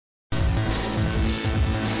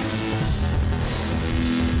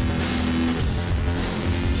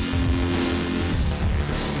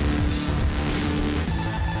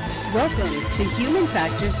Welcome to Human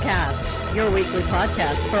Factors Cast, your weekly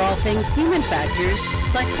podcast for all things human factors,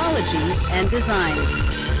 psychology, and design.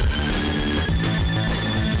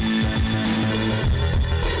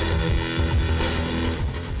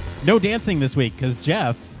 No dancing this week because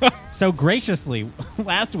Jeff so graciously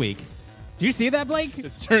last week. Do you see that, Blake?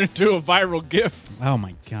 It's turned into a viral GIF. Oh,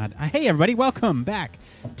 my God. Hey, everybody. Welcome back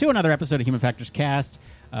to another episode of Human Factors Cast.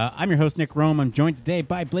 I'm your host, Nick Roome. I'm joined today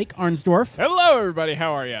by Blake Arnsdorff. Hello, everybody.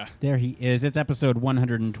 How are you? There he is. It's episode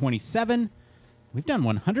 127. We've done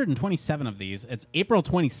 127 of these. It's April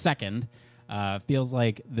 22nd. Feels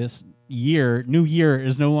like this new year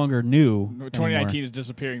is no longer new 2019 anymore. is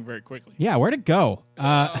disappearing very quickly. Yeah, where'd it go?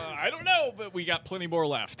 I don't know, but we got plenty more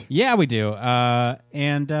left. Yeah, we do. Yeah,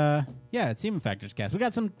 it's Human Factors Cast. We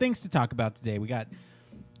got some things to talk about today.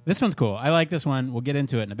 This one's cool. I like this one. We'll get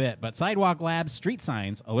into it in a bit. But Sidewalk Labs street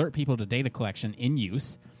signs alert people to data collection in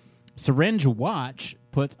use. Syringe watch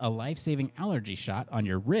puts a life-saving allergy shot on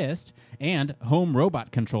your wrist, and home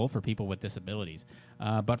robot control for people with disabilities.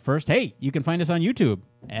 But first, hey, you can find us on YouTube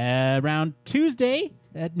around Tuesday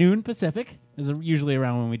at noon Pacific. Is usually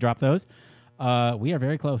around when we drop those. We are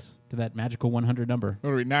very close to that magical 100 number. What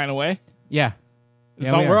are we, 9 away? Yeah.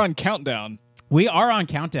 We're on countdown. We are on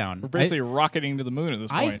countdown. We're basically rocketing to the moon at this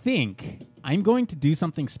point. I think I'm going to do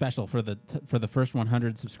something special for the first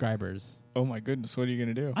 100 subscribers. Oh my goodness, what are you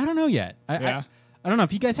going to do? I don't know yet. I don't know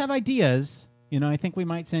if you guys have ideas. I think we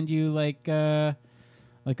might send you like a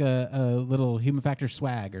little Human Factor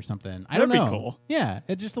swag or something. I don't know. That'd be cool. Yeah,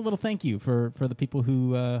 it's just a little thank you for the people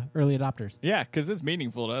who early adopters. Yeah, because it's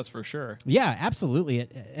meaningful to us for sure. Yeah, absolutely.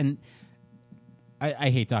 And I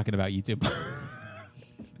hate talking about YouTube.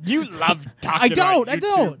 You love talking about YouTube. I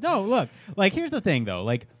don't. No, look. Like, here's the thing, though.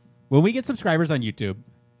 Like, when we get subscribers on YouTube,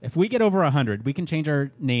 if we get over 100, we can change our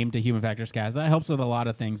name to Human Factors Cast. That helps with a lot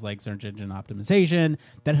of things like search engine optimization.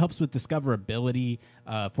 That helps with discoverability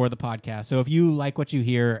for the podcast. So if you like what you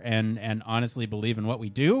hear and honestly believe in what we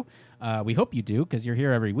do, we hope you do because you're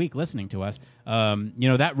here every week listening to us.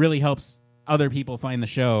 That really helps other people find the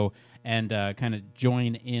show and kind of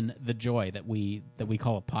join in the joy that we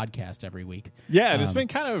call a podcast every week. Yeah, and it's been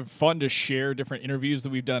kind of fun to share different interviews that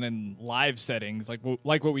we've done in live settings, like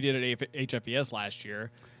what we did at HFCast last year,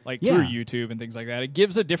 through YouTube and things like that. It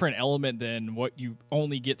gives a different element than what you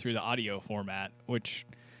only get through the audio format, which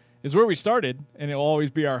is where we started, and it will always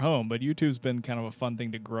be our home. But YouTube's been kind of a fun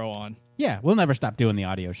thing to grow on. Yeah, we'll never stop doing the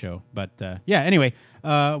audio show. But anyway,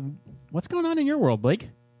 what's going on in your world, Blake?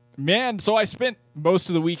 Man, so I spent most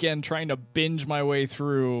of the weekend trying to binge my way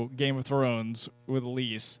through Game of Thrones with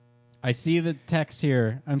Elise. I see the text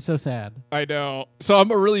here. I'm so sad. I know. So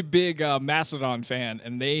I'm a really big Mastodon fan,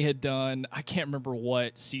 and they had done, I can't remember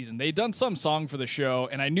what season. They'd done some song for the show,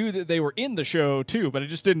 and I knew that they were in the show, too, but I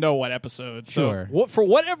just didn't know what episode. Sure. So for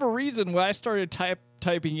whatever reason, when I started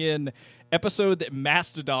typing in episode that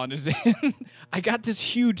Mastodon is in, I got this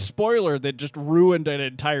huge spoiler that just ruined an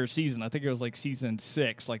entire season. I think it was like season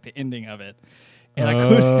 6, like the ending of it. And I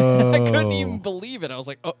couldn't even believe it. I was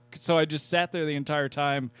like, oh, so I just sat there the entire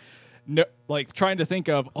time, trying to think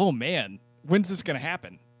of, oh man, when's this going to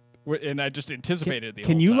happen? And I just anticipated the whole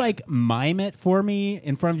time. Can you mime it for me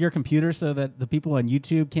in front of your computer so that the people on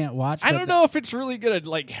YouTube can't watch? I don't know if it's really going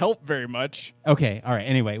to help very much. Okay, all right.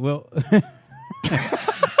 Anyway, well,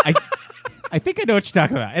 I think I know what you're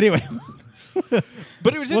talking about. Anyway.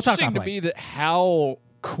 But it was interesting to me that how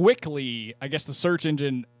quickly, I guess, the search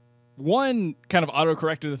engine, one, kind of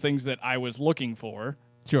autocorrected the things that I was looking for.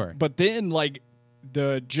 Sure. But then,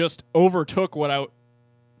 just overtook what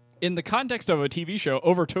in the context of a TV show,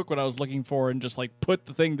 overtook what I was looking for and just, put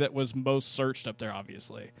the thing that was most searched up there,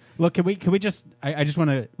 obviously. Look, can we just, I just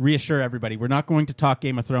want to reassure everybody, we're not going to talk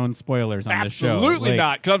Game of Thrones spoilers on this show. Absolutely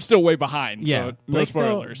not, because I'm still way behind. Yeah, so no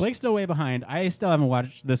spoilers. Blake's still way behind. I still haven't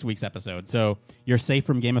watched this week's episode, so you're safe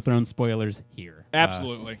from Game of Thrones spoilers here.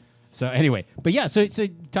 Absolutely. So anyway, but yeah, so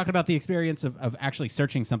talking about the experience of actually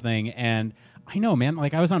searching something, and I know, man,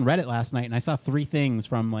 I was on Reddit last night, and I saw 3 things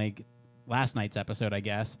from, last night's episode, I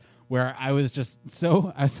guess, where I was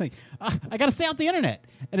like, I got to stay out the internet.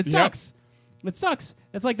 And it sucks. It sucks.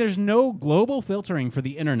 It's like there's no global filtering for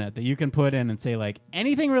the internet that you can put in and say,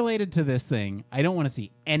 anything related to this thing, I don't want to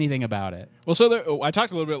see anything about it. Well, so I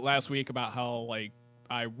talked a little bit last week about how,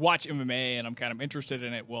 I watch MMA and I'm kind of interested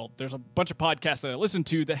in it. Well, there's a bunch of podcasts that I listen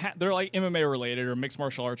to that they're MMA related or mixed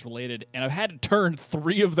martial arts related, and I've had to turn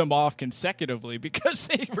 3 of them off consecutively because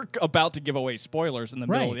they were about to give away spoilers in the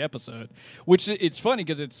middle of the episode. Which it's funny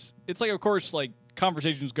because it's of course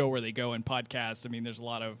conversations go where they go in podcasts. I mean, there's a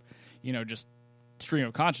lot of just stream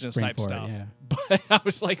of consciousness Bring type forward, stuff. yeah. But I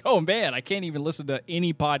was like, oh man, I can't even listen to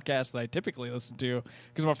any podcast that I typically listen to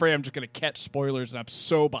because I'm afraid I'm just going to catch spoilers and I'm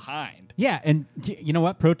so behind. Yeah, and you know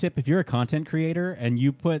what? Pro tip, if you're a content creator and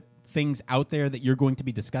you put things out there that you're going to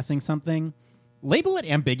be discussing something, label it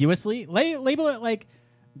ambiguously. Label it like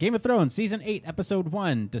Game of Thrones Season 8, Episode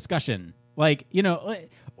 1, discussion. Like, you know,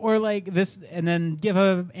 or like this, and then give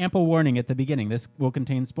a ample warning at the beginning. This will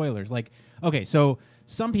contain spoilers. Like, okay, so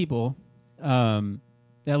some people, at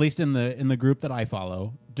least in the group that I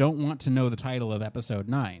follow, don't want to know the title of Episode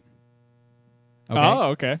 9. Okay? Oh,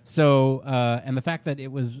 okay. So, and the fact that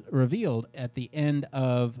it was revealed at the end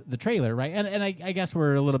of the trailer, right? And I guess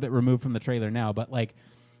we're a little bit removed from the trailer now, but like,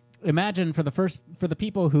 imagine for the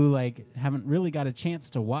people who like haven't really got a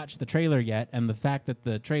chance to watch the trailer yet, and the fact that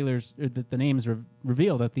that the names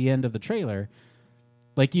revealed at the end of the trailer,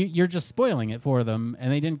 like you're just spoiling it for them,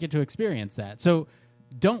 and they didn't get to experience that. So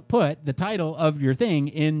don't put the title of your thing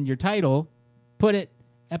in your title. Put it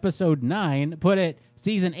Episode 9. Put it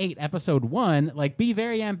Season 8, Episode 1. Like, be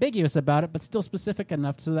very ambiguous about it, but still specific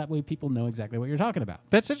enough so that way people know exactly what you're talking about.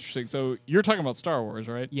 That's interesting. So you're talking about Star Wars,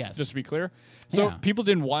 right? Yes. Just to be clear. So Yeah. people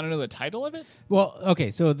didn't want to know the title of it? Well, okay,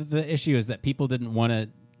 so the issue is that people didn't want to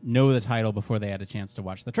know the title before they had a chance to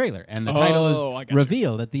watch the trailer. And the title I is gotcha.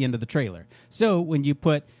 revealed at the end of the trailer. So when you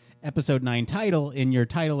put Episode 9 title in your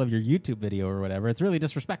title of your YouTube video or whatever, it's really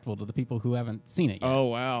disrespectful to the people who haven't seen it yet. Oh,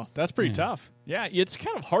 wow. That's pretty tough. Yeah, it's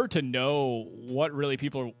kind of hard to know what really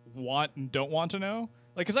people want and don't want to know.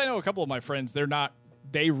 Like, because I know a couple of my friends,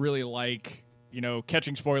 they really like, you know,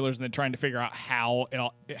 catching spoilers and then trying to figure out how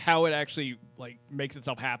it actually, like, makes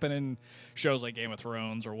itself happen in shows like Game of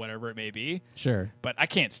Thrones or whatever it may be. Sure. But I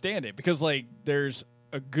can't stand it because, like, there's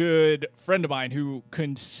a good friend of mine who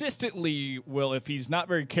consistently will, if he's not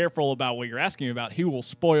very careful about what you're asking about, he will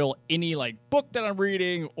spoil any like book that I'm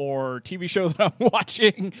reading or TV show that I'm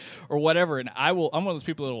watching or whatever. And I'm one of those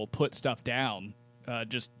people that will put stuff down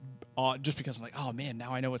just because I'm like, oh man,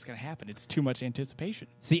 now I know what's going to happen. It's too much anticipation.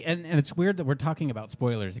 See, and it's weird that we're talking about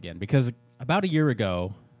spoilers again, because about a year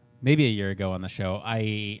ago, maybe a year ago on the show,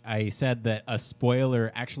 I said that a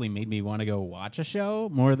spoiler actually made me want to go watch a show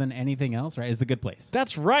more than anything else, right? Is The Good Place.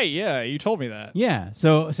 That's right. Yeah, you told me that. Yeah.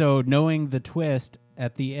 So knowing the twist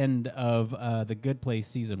at the end of The Good Place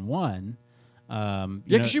Season 1. Yeah,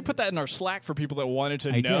 because you put that in our Slack for people that wanted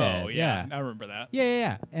to know. Did, yeah, I remember that.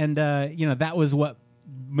 Yeah. And, that was what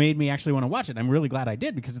made me actually want to watch it. I'm really glad I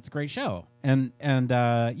did, because it's a great show. And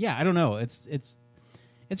yeah, I don't know. It's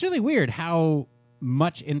really weird how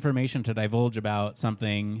much information to divulge about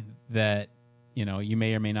something that, you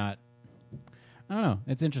may or may not. I don't know.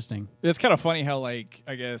 It's interesting. It's kind of funny how, like,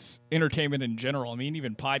 I guess entertainment in general, I mean,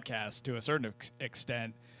 even podcasts to a certain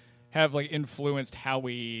extent have like influenced how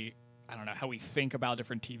we think about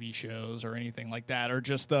different TV shows or anything like that, or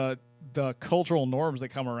just the cultural norms that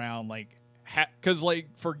come around. Like, because like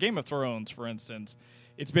for Game of Thrones, for instance,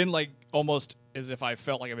 it's been like almost as if I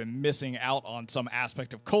felt like I've been missing out on some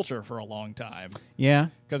aspect of culture for a long time. Yeah.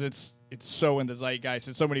 Because it's so in the zeitgeist,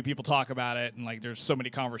 and so many people talk about it, and like there's so many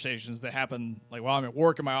conversations that happen like while I'm at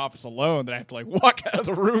work in my office alone that I have to like walk out of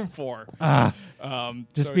the room for.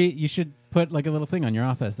 You should put like a little thing on your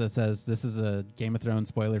office that says this is a Game of Thrones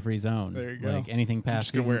spoiler-free zone. There you go. Like anything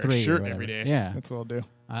past I'm just season gonna wear 3 a shirt or whatever. every day. Yeah. That's what I'll do.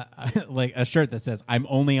 Like a shirt that says I'm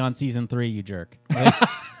only on season 3, you jerk. Like,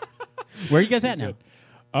 where are you guys at now?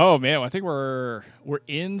 Oh man, I think we're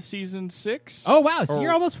in season 6. Oh wow, so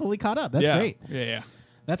you're almost fully caught up. That's great. Yeah.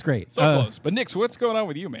 That's great. So close. But Nix, what's going on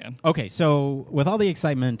with you, man? Okay, so with all the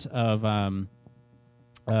excitement of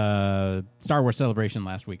Star Wars Celebration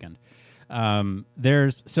last weekend,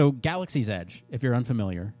 there's Galaxy's Edge, if you're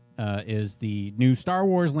unfamiliar, is the new Star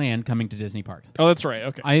Wars land coming to Disney parks. Oh, that's right.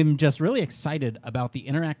 Okay. I'm just really excited about the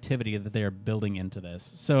interactivity that they are building into this.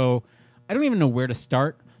 So I don't even know where to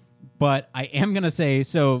start, but I am going to say,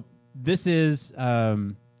 so this is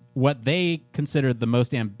what they considered the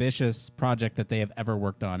most ambitious project that they have ever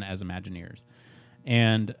worked on as Imagineers.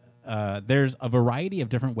 And there's a variety of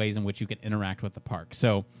different ways in which you can interact with the park.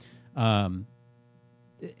 So, and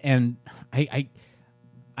I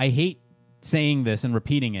hate saying this and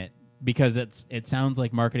repeating it because it sounds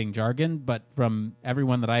like marketing jargon, but from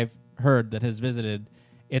everyone that I've heard that has visited,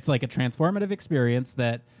 it's like a transformative experience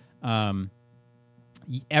that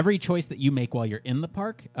every choice that you make while you're in the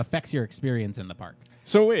park affects your experience in the park.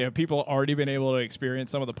 So wait, have people already been able to experience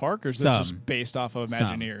some of the park, or is this just based off of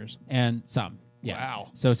Imagineers? Some. Yeah. Wow.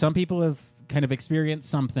 So some people have kind of experienced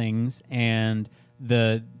some things, and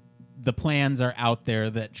the plans are out there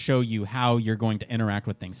that show you how you're going to interact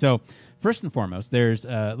with things. So first and foremost, there's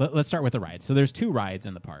let's start with the rides. So there's 2 rides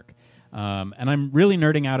in the park. And I'm really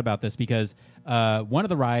nerding out about this because one of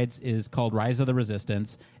the rides is called Rise of the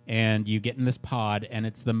Resistance, and you get in this pod, and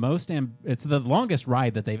it's the it's the longest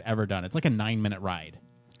ride that they've ever done. It's like a 9-minute ride.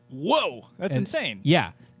 Whoa, that's insane.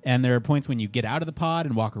 Yeah, and there are points when you get out of the pod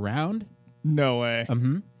and walk around. No way.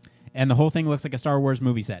 Mm-hmm. And the whole thing looks like a Star Wars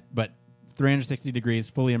movie set, but 360 degrees,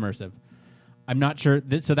 fully immersive. I'm not sure.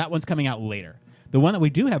 So that one's coming out later. The one that we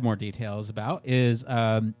do have more details about is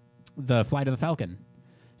the Flight of the Falcon.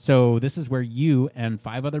 So this is where you and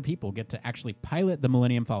 5 other people get to actually pilot the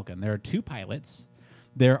Millennium Falcon. There are 2 pilots.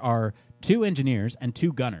 There are 2 engineers and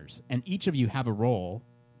 2 gunners, and each of you have a role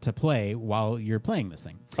to play while you're playing this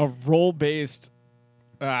thing. A role-based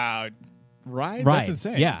ride? That's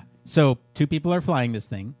insane. Yeah. So 2 people are flying this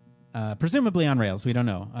thing, presumably on rails. We don't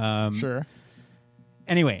know. Sure.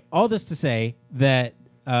 Anyway, all this to say that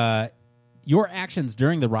your actions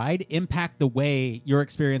during the ride impact the way your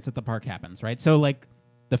experience at the park happens, right? So, like,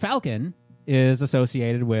 the Falcon is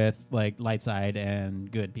associated with, like, light side and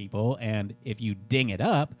good people, and if you ding it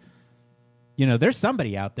up, you know, there's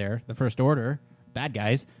somebody out there, the First Order, bad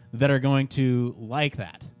guys, that are going to like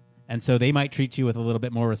that. And so they might treat you with a little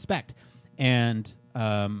bit more respect. And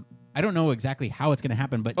I don't know exactly how it's going to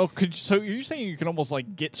happen, but so you're saying you can almost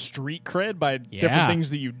like get street cred by different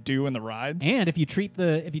things that you do in the rides? And if you treat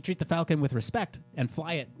the Falcon with respect and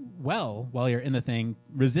fly it well while you're in the thing,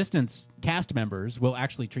 Resistance cast members will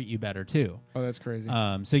actually treat you better too. Oh, that's crazy.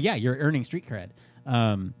 So yeah, you're earning street cred.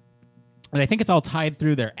 And I think it's all tied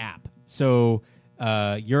through their app. So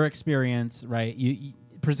your experience, right? You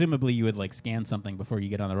presumably you would like scan something before you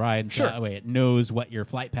get on the ride, and so that way it knows what your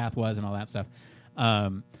flight path was and all that stuff.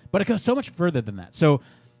 But it goes so much further than that. So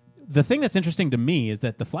the thing that's interesting to me is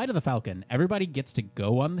that the Flight of the Falcon, everybody gets to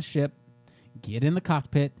go on the ship, get in the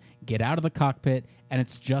cockpit, get out of the cockpit, and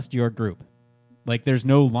it's just your group. Like, there's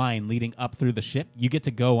no line leading up through the ship. You get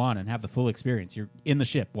to go on and have the full experience. You're in the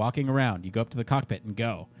ship, walking around. You go up to the cockpit and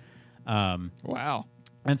go. Wow.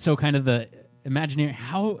 And so kind of the Imagineering,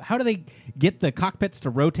 how do they get the cockpits to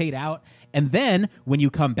rotate out? And then when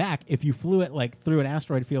you come back, if you flew it like through an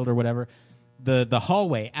asteroid field or whatever, the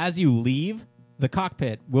hallway, as you leave, the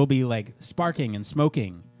cockpit will be like sparking and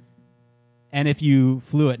smoking. And if you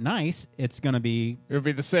flew it nice, it'll be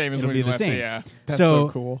the same as when you left it. Yeah, that's so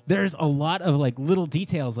cool. There's a lot of like little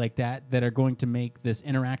details like that are going to make this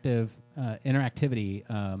interactivity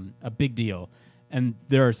a big deal. And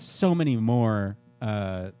there are so many more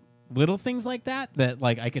little things like that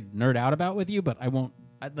like I could nerd out about with you, but I won't.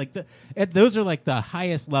 Those are like the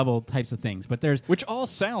highest level types of things, but which all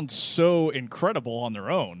sound so incredible on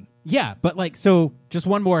their own. Yeah, but like, so just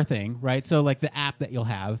one more thing, right? So like the app that you'll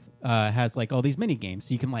have has like all these mini games,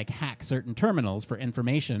 so you can like hack certain terminals for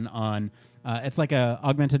information on. It's like a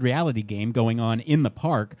augmented reality game going on in the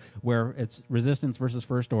park where it's Resistance versus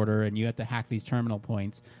First Order, and you have to hack these terminal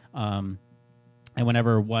points. And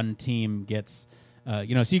whenever one team gets, so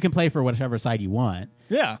you can play for whichever side you want.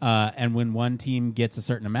 Yeah. And when one team gets a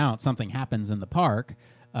certain amount, something happens in the park.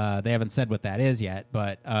 They haven't said what that is yet,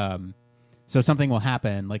 but so something will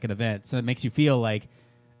happen, like an event. So it makes you feel like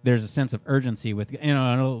there's a sense of urgency with,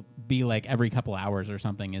 it'll be like every couple hours or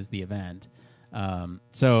something is the event.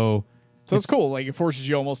 So it's cool. Like, it forces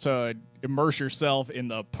you almost to immerse yourself in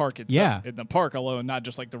the park itself. Yeah. In the park alone, not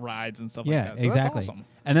just like the rides and stuff like that. So exactly. That's awesome.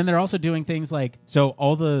 And then they're also doing things like, so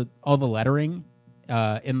all the lettering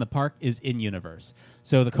in the park is in universe.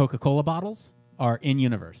 So the Coca-Cola bottles are in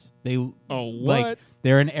universe.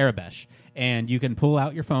 They're in Arabic, and you can pull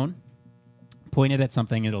out your phone, point it at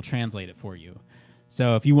something, it'll translate it for you.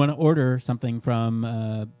 So if you want to order something from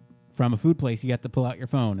a food place, you have to pull out your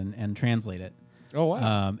phone and translate it. Oh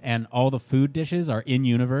wow! And all the food dishes are in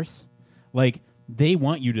universe. Like, they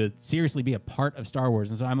want you to seriously be a part of Star Wars,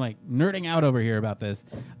 and so I'm like nerding out over here about this.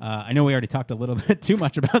 I know we already talked a little bit too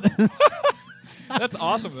much about this. That's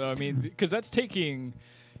awesome, though. I mean, because that's taking,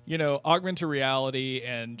 augmented reality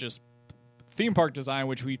and just theme park design,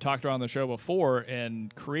 which we talked about on the show before,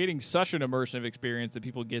 and creating such an immersive experience that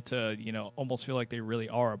people get to, almost feel like they really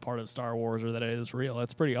are a part of Star Wars, or that it is real.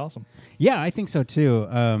 That's pretty awesome. Yeah, I think so too.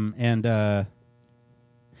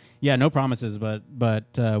 Yeah, no promises, but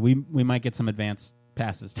we might get some advanced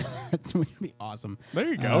passes to that, which would be awesome. There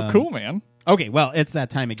you go. Cool, man. Okay, well, it's that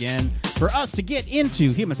time again for us to get into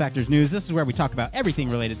Human Factors News. This is where we talk about everything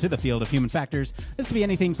related to the field of human factors. This could be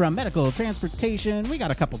anything from medical, transportation. We got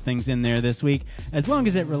a couple things in there this week. As long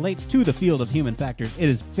as it relates to the field of human factors, it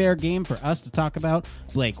is fair game for us to talk about.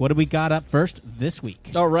 Blake, what do we got up first this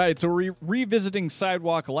week? All right, so we're revisiting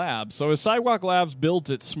Sidewalk Labs. So as Sidewalk Labs builds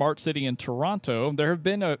its smart city in Toronto, there have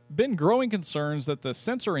been growing concerns that the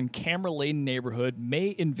sensor and camera-laden neighborhood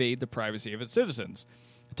may invade the privacy of its citizens.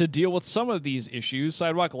 To deal with some of these issues,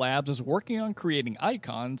 Sidewalk Labs is working on creating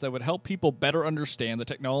icons that would help people better understand the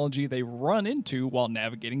technology they run into while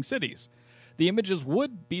navigating cities. The images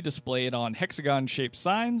would be displayed on hexagon-shaped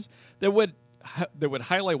signs that would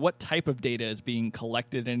highlight what type of data is being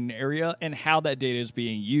collected in an area and how that data is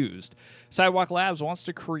being used. Sidewalk Labs wants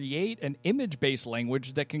to create an image-based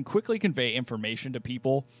language that can quickly convey information to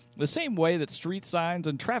people the same way that street signs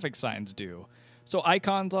and traffic signs do. So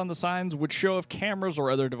icons on the signs would show if cameras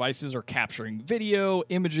or other devices are capturing video,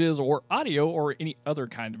 images, or audio, or any other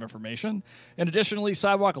kind of information. And additionally,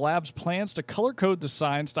 Sidewalk Labs plans to color code the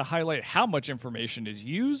signs to highlight how much information is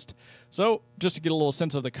used. So just to get a little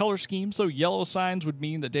sense of the color scheme, so yellow signs would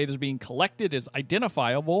mean that data is being collected as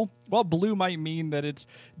identifiable, while blue might mean that it's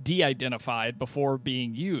de-identified before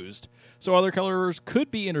being used. So other colors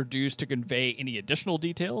could be introduced to convey any additional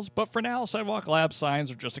details, but for now, Sidewalk Labs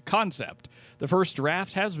signs are just a concept. The first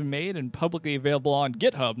draft has been made and publicly available on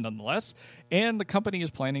GitHub nonetheless, and the company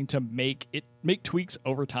is planning to make tweaks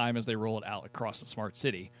over time as they roll it out across the smart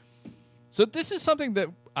city. So this is something that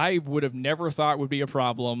I would have never thought would be a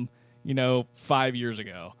problem, 5 years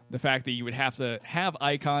ago. The fact that you would have to have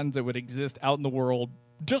icons that would exist out in the world,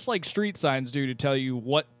 just like street signs do, to tell you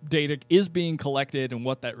what data is being collected and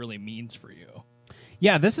what that really means for you.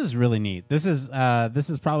 Yeah, this is really neat. This is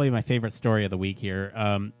probably my favorite story of the week here.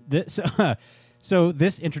 So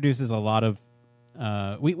this introduces a lot of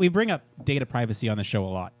we bring up data privacy on the show a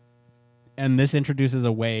lot, and this introduces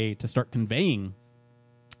a way to start conveying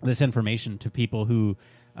this information to people who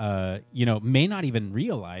may not even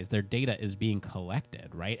realize their data is being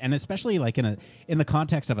collected, right? And especially like in the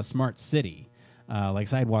context of a smart city, like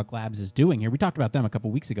Sidewalk Labs is doing here. We talked about them a couple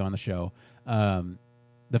weeks ago on the show.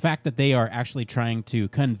 The fact that they are actually trying to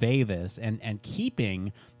convey this and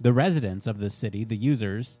keeping the residents of the city, the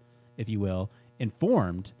users, if you will,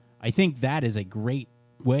 informed, I think that is a great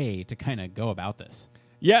way to kind of go about this.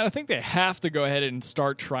 Yeah, I think they have to go ahead and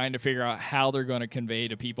start trying to figure out how they're going to convey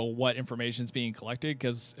to people what information is being collected,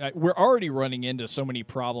 because we're already running into so many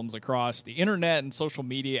problems across the internet and social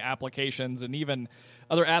media applications and even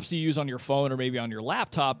other apps you use on your phone or maybe on your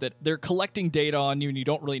laptop that they're collecting data on you and you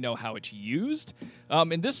don't really know how it's used.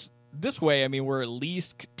 And this way, I mean, we're at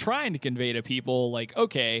least trying to convey to people like,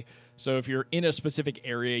 okay, so if you're in a specific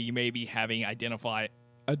area, you may be having identifiable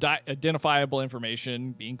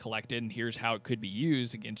information being collected, and here's how it could be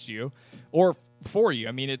used against you or for you.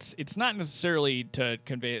 I mean, it's not necessarily to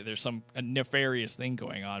convey that there's a nefarious thing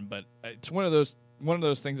going on, but it's one of those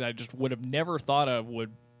things that I just would have never thought of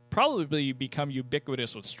would probably become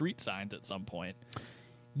ubiquitous with street signs at some point.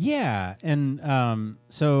 Yeah, and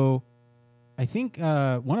so I think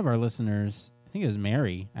one of our listeners, I think it was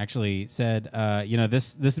Mary, actually said,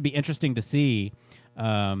 this would be interesting to see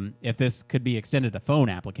if this could be extended to phone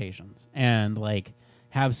applications and like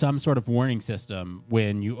have some sort of warning system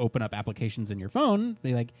when you open up applications in your phone.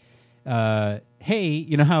 Be like, hey,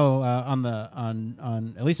 you know how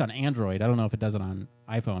on at least on Android, I don't know if it does it on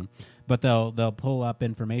iPhone, but they'll pull up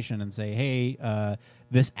information and say, hey,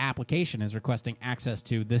 this application is requesting access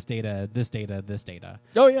to this data, this data, this data.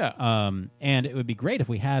 Oh yeah. And it would be great if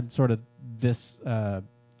we had sort of this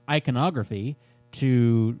iconography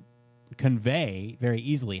to convey very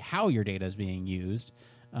easily how your data is being used,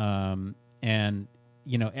 and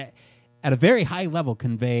at a very high level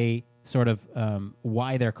convey sort of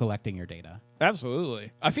why they're collecting your data.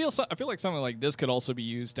 Absolutely. I feel like something like this could also be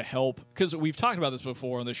used to help, because we've talked about this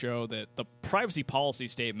before on the show, that the privacy policy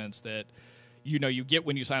statements that you get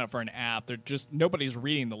when you sign up for an app, they're just, nobody's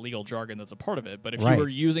reading the legal jargon that's a part of it. But if you were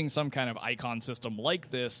using some kind of icon system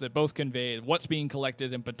like this that both convey what's being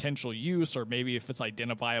collected and potential use, or maybe if it's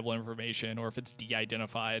identifiable information or if it's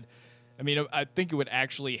de-identified, I mean, I think it would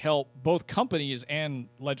actually help both companies and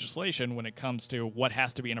legislation when it comes to what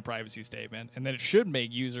has to be in a privacy statement. And then it should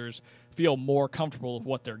make users feel more comfortable with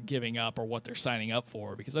what they're giving up or what they're signing up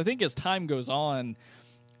for. Because I think as time goes on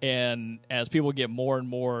and as people get more and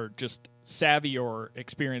more just savvy or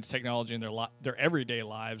experience technology in their everyday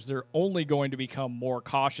lives, they're only going to become more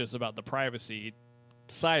cautious about the privacy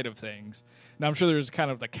side of things. Now, I'm sure there's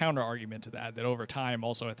kind of the counter argument to that over time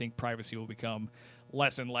also I think privacy will become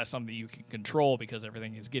less and less something you can control because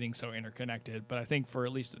everything is getting so interconnected. But I think for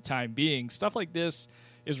at least the time being, stuff like this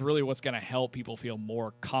is really what's going to help people feel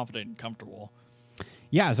more confident and comfortable.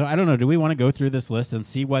 Yeah, so I don't know. Do we want to go through this list and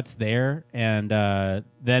see what's there and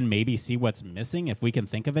then maybe see what's missing if we can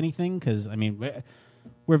think of anything? Because, I mean,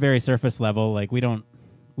 we're very surface level. Like, we don't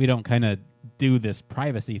kind of do this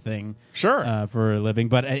privacy thing for a living.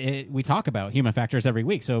 But we talk about human factors every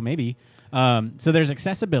week, so maybe. So there's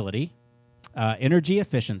accessibility, energy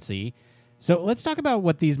efficiency, So let's talk about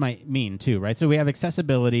what these might mean too, right? So we have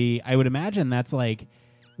accessibility. I would imagine that's like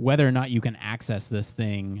whether or not you can access this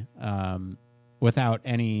thing without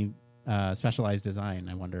any specialized design.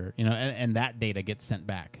 I wonder, and that data gets sent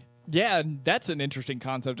back. Yeah, that's an interesting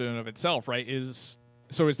concept in and of itself, right? Is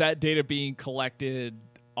that data being collected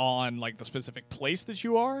on like the specific place that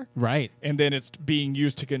you are? Right. And then it's being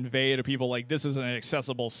used to convey to people like this is an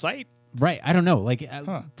accessible site? Right. I don't know. Like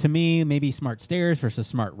to me, maybe smart stairs versus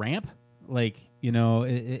smart ramp. Like,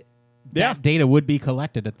 that data would be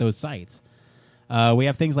collected at those sites. We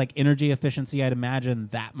have things like energy efficiency. I'd imagine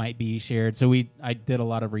that might be shared. So I did a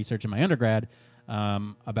lot of research in my undergrad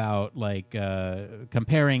about like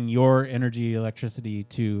comparing your electricity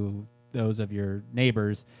to those of your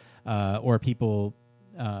neighbors or people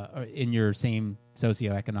in your same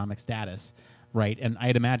socioeconomic status, right? And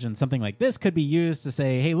I'd imagine something like this could be used to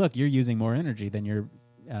say, hey, look, you're using more energy than your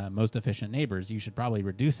most efficient neighbors. You should probably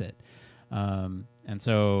reduce it. And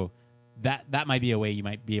so that might be a way you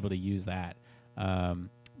might be able to use that.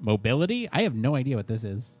 Mobility, I have no idea what this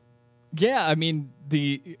is. Yeah, I mean,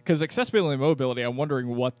 because accessibility and mobility, I'm wondering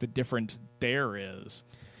what the difference there is.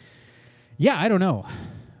 Yeah, I don't know.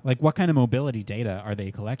 Like, what kind of mobility data are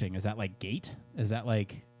they collecting? Is that like gait? Is that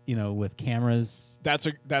like, with cameras?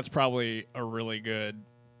 That's probably a really good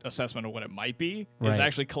assessment of what it might be. Right. Is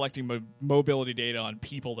actually collecting mobility data on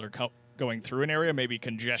people that are going through an area, maybe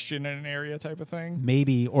congestion in an area type of thing.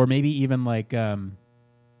 Maybe, or maybe even like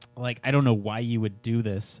I don't know why you would do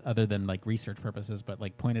this other than like research purposes, but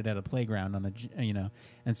like point it at a playground on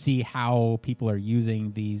and see how people are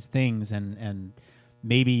using these things and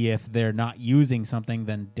maybe if they're not using something,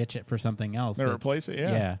 then ditch it for something else. Or replace it,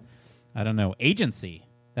 yeah. Yeah. I don't know. Agency.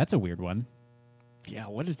 That's a weird one. Yeah,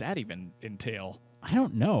 what does that even entail? I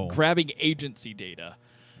don't know. Grabbing agency data.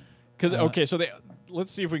 So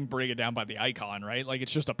let's see if we can break it down by the icon, right? Like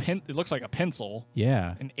it's just it looks like a pencil.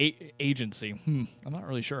 Yeah. An agency. I'm not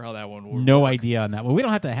really sure how that one would No work. idea on that. Well, we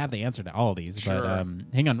don't have to have the answer to all of these, Sure. but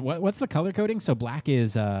hang on. What's the color coding? So black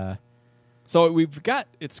is So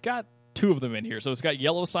it's got two of them in here. So it's got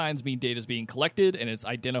yellow signs mean data is being collected and it's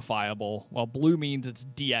identifiable, while blue means it's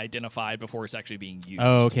de-identified before it's actually being used.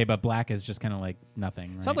 Oh, okay, but black is just kind of like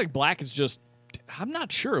nothing, right? Sounds like black is just, I'm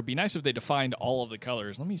not sure. It'd be nice if they defined all of the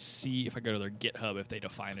colors. Let me see if I go to their GitHub if they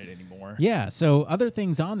define it anymore. Yeah, so other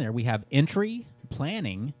things on there. We have entry,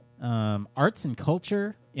 planning, arts and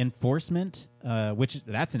culture, enforcement, which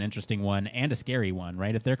that's an interesting one and a scary one,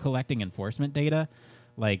 right? If they're collecting enforcement data,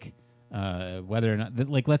 like whether or not,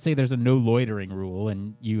 like let's say there's a no loitering rule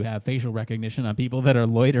and you have facial recognition on people that are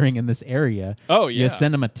loitering in this area. Oh, yeah. You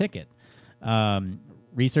send them a ticket.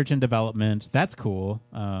 Research and development, that's cool.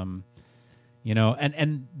 And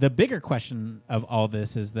the bigger question of all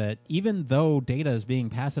this is that even though data is being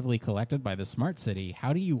passively collected by the smart city,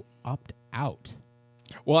 how do you opt out?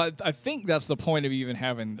 Well, I think that's the point of even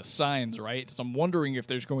having the signs, right? So I'm wondering if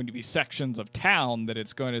there's going to be sections of town that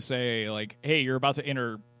it's going to say, like, hey, you're about to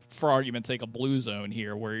enter, for argument's sake, a blue zone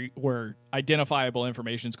here where identifiable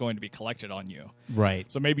information is going to be collected on you.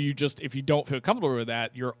 Right. So maybe if you don't feel comfortable with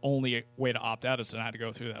that, your only way to opt out is to not to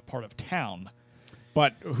go through that part of town.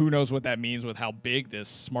 But who knows what that means with how big this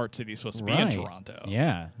smart city is supposed to be in Toronto.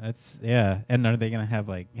 Yeah, and are they going to have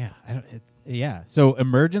So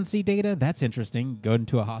emergency data, that's interesting. Go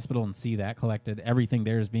into a hospital and see that collected. Everything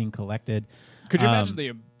there is being collected. Could you imagine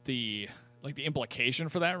the implication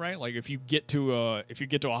for that, right? Like if you get to a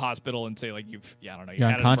hospital and say like you're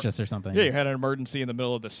unconscious or something. Yeah, you had an emergency in the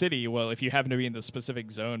middle of the city. Well, if you happen to be in the specific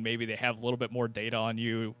zone, maybe they have a little bit more data on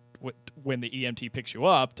you when the EMT picks you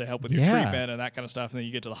up to help with your treatment and that kind of stuff. And then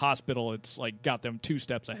you get to the hospital, it's like got them 2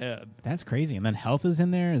 steps ahead. That's crazy. And then health is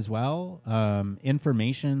in there as well.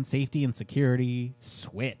 Information, safety and security,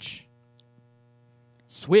 switch.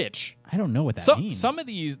 I don't know what that means. Some of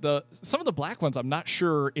the black ones, I'm not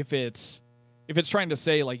sure if it's trying to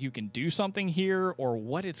say like you can do something here or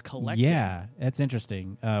what it's collecting. Yeah, that's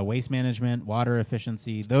interesting. Waste management, water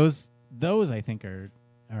efficiency, those I think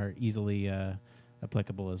are easily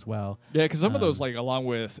applicable as well. Yeah, because some of those, like along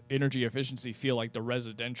with energy efficiency, feel like the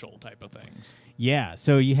residential type of things. Yeah,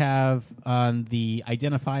 so you have on the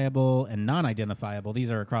identifiable and non-identifiable.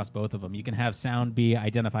 These are across both of them. You can have sound be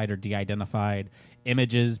identified or de-identified,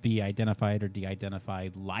 images be identified or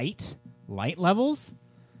de-identified, light levels.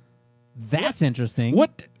 That's interesting.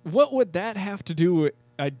 What would that have to do with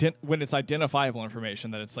when it's identifiable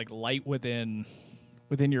information, that it's like light within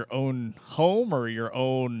your own home or your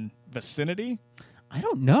own vicinity? I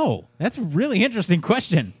don't know. That's a really interesting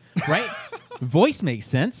question, right? Voice makes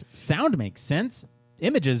sense. Sound makes sense.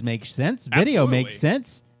 Images make sense. Video Absolutely. makes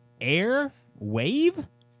sense. Air, wave.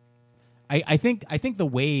 I think the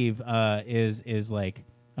wave is like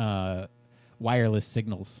wireless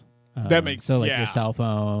signals. That makes so like yeah. your cell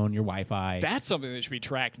phone, your Wi-Fi. That's something that should be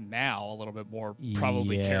tracked now a little bit more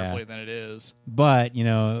probably carefully than it is. But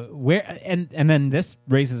where and then this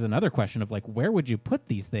raises another question of like, where would you put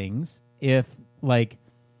these things if like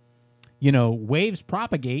waves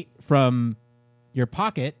propagate from your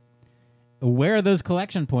pocket? Where are those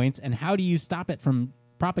collection points, and how do you stop it from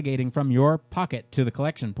propagating from your pocket to the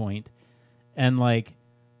collection point? And like,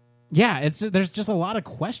 yeah, there's just a lot of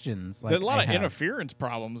questions. Like, there's a lot of interference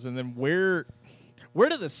problems, and then where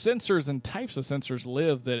do the sensors and types of sensors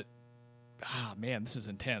live? That man, this is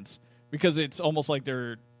intense because it's almost like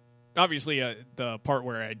they're obviously the part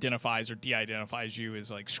where it identifies or de-identifies you is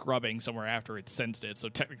like scrubbing somewhere after it's sensed it. So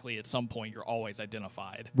technically, at some point, you're always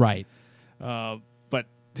identified. Right. But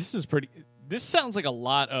this is pretty. This sounds like a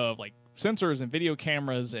lot of like sensors and video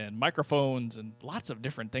cameras and microphones and lots of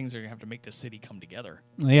different things that are going to have to make this city come together.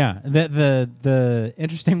 Yeah. The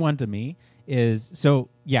interesting one to me is,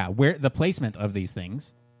 where the placement of these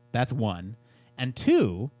things, that's one. And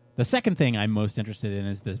two, the second thing I'm most interested in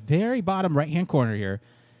is this very bottom right-hand corner here.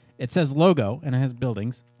 It says logo, and it has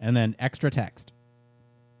buildings, and then extra text.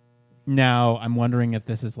 Now, I'm wondering if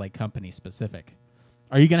this is like company specific.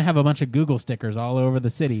 Are you going to have a bunch of Google stickers all over the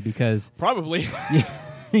city? Because probably.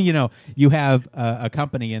 You have a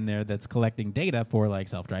company in there that's collecting data for like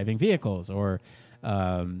self-driving vehicles or,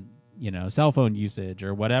 cell phone usage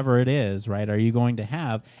or whatever it is, right? Are you going to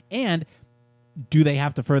have, and do they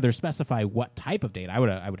have to further specify what type of data?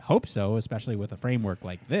 I would hope so, especially with a framework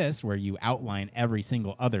like this where you outline every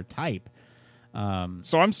single other type.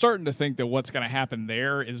 So I'm starting to think that what's going to happen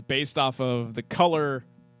there is based off of the color,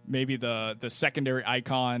 maybe the secondary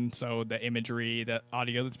icon, so the imagery, the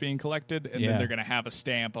audio that's being collected, and then they're going to have a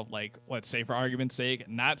stamp of like, let's say for argument's sake,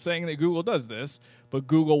 not saying that Google does this, but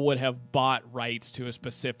Google would have bought rights to a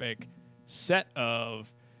specific set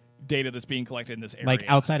of data that's being collected in this area. Like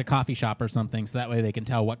outside a coffee shop or something, so that way they can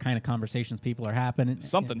tell what kind of conversations people are happening.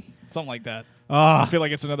 Something like that. Oh. I feel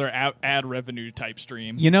like it's another ad revenue type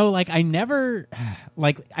stream. I never,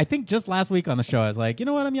 I think just last week on the show, I was like, you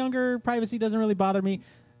know what, I'm younger, privacy doesn't really bother me.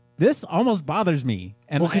 This almost bothers me.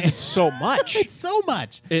 And because it's so much. It's so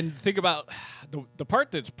much. And think about the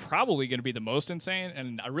part that's probably going to be the most insane,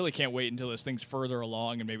 and I really can't wait until this thing's further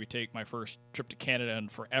along and maybe take my first trip to Canada in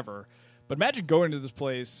forever. But imagine going to this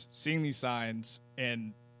place, seeing these signs,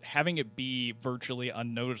 and having it be virtually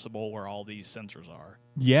unnoticeable where all these sensors are.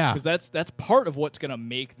 Yeah. Because that's part of what's going to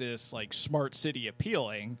make this like smart city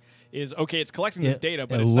appealing is, okay, it's collecting this data,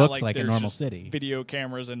 but it's not like a there's normal just city. Video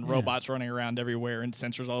cameras and robots running around everywhere and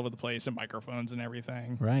sensors all over the place and microphones and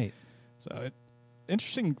everything. Right. So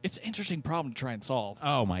it's an interesting problem to try and solve.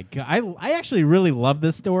 Oh, my God. I actually really love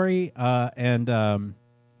this story. And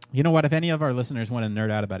you know what? If any of our listeners want to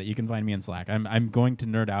nerd out about it, you can find me in Slack. I'm going to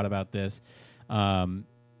nerd out about this.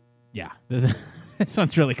 This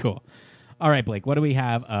one's really cool. All right, Blake, what do we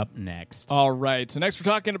have up next? All right, so next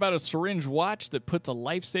we're talking about a syringe watch that puts a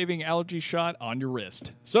life-saving allergy shot on your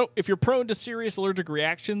wrist. So if you're prone to serious allergic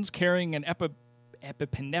reactions, carrying an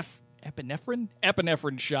epinephrine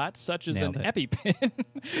shot, such as an EpiPen,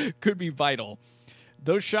 could be vital.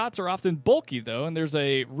 Those shots are often bulky, though, and there's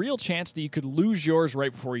a real chance that you could lose yours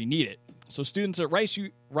right before you need it. So students at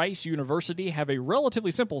Rice University have a relatively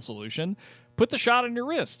simple solution. Put the shot on your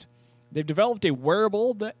wrist. They've developed a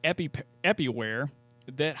wearable, the EpiWear,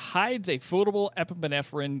 that hides a foldable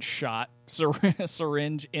epinephrine shot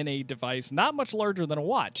syringe in a device not much larger than a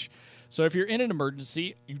watch. So if you're in an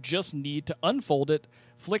emergency, you just need to unfold it,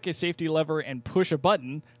 flick a safety lever, and push a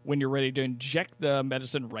button when you're ready to inject the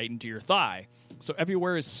medicine right into your thigh. So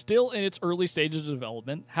EpiWear is still in its early stages of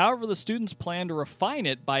development. However, the students plan to refine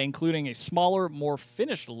it by including a smaller, more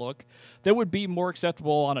finished look that would be more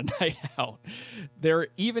acceptable on a night out. They're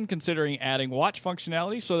even considering adding watch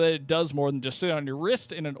functionality so that it does more than just sit on your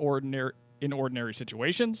wrist in ordinary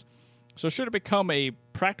situations. So should it become a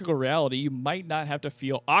practical reality, you might not have to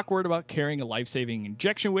feel awkward about carrying a life-saving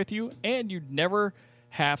injection with you, and you'd never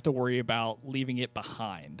have to worry about leaving it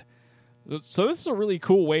behind. So this is a really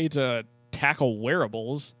cool way to tackle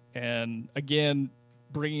wearables, and again,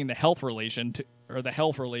 bringing the health relation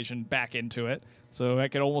back into it. So I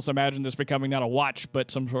could almost imagine this becoming not a watch, but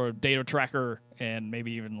some sort of data tracker, and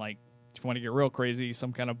maybe even, like, if you want to get real crazy,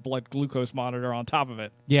 some kind of blood glucose monitor on top of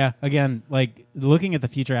it. Yeah, again, like looking at the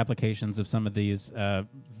future applications of some of these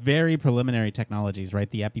very preliminary technologies, right?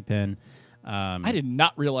 The EpiPen. I did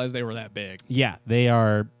not realize they were that big. Yeah, they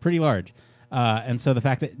are pretty large. And so the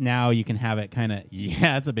fact that now you can have it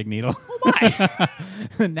it's a big needle. Oh my!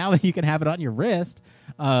 Now that you can have it on your wrist,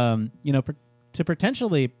 to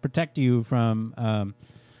potentially protect you from,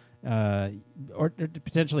 or to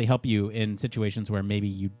potentially help you in situations where maybe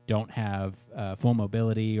you don't have full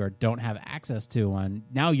mobility or don't have access to one.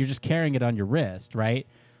 Now you're just carrying it on your wrist, right?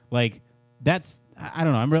 Like that's, I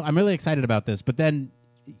don't know. I'm really excited about this. But then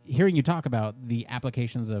hearing you talk about the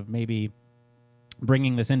applications of maybe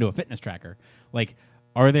bringing this into a fitness tracker, like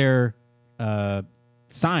are there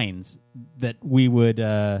signs that we would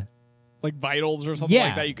like vitals or something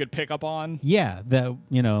like that you could pick up on? Yeah, that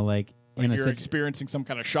like in you're experiencing some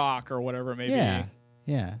kind of shock or whatever it may be.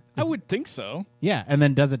 Yeah. I would think so. Yeah, and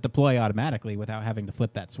then does it deploy automatically without having to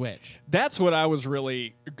flip that switch? That's what I was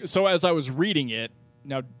really... So as I was reading it,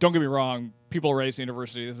 now don't get me wrong, people raised the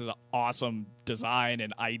university, this is an awesome design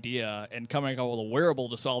and idea, and coming up with a wearable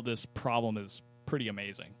to solve this problem is pretty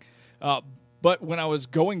amazing. But when I was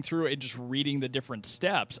going through it and just reading the different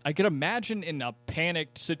steps, I could imagine in a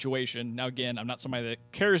panicked situation. Now, again, I'm not somebody that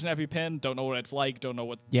carries an EpiPen, don't know what it's like, don't know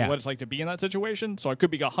what it's like to be in that situation, so I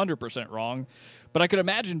could be 100% wrong. But I could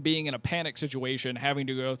imagine being in a panic situation, having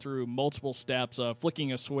to go through multiple steps of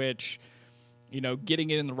flicking a switch,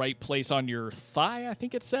 getting it in the right place on your thigh, I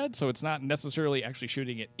think it said, so it's not necessarily actually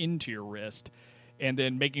shooting it into your wrist, and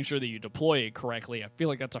then making sure that you deploy it correctly. I feel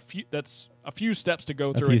like that's a few steps to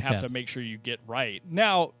go through and have to make sure you get right.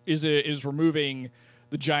 Now, is removing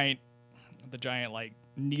the giant like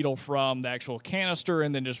needle from the actual canister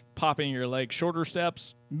and then just popping your leg shorter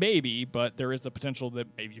steps? Maybe, but there is the potential that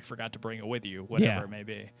maybe you forgot to bring it with you, whatever it may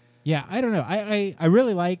be. Yeah, I don't know. I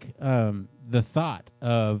really like the thought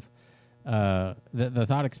of the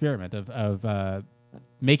thought experiment of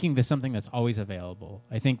making this something that's always available.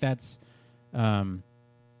 I think that's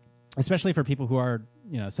especially for people who are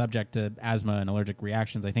subject to asthma and allergic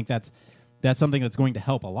reactions. I think that's something that's going to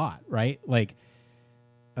help a lot, right? Like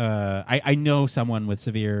I know someone with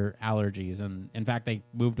severe allergies, and in fact they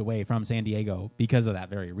moved away from San Diego because of that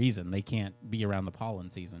very reason. They can't be around the pollen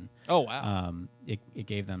season. Oh wow. It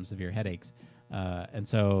gave them severe headaches, and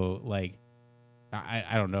so like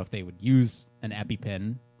I don't know if they would use an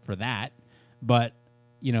EpiPen for that, but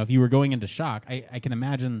if you were going into shock, I can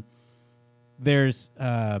imagine there's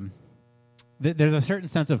a certain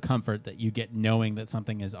sense of comfort that you get knowing that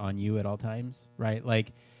something is on you at all times, right?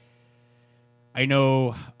 Like I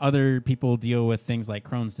know other people deal with things like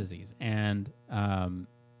Crohn's disease, and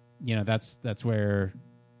that's where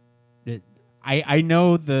I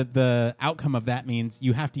know the outcome of that means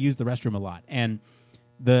you have to use the restroom a lot, and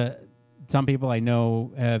some people I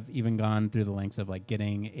know have even gone through the lengths of like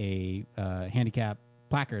getting a handicap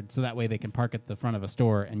placard so that way they can park at the front of a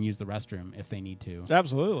store and use the restroom if they need to.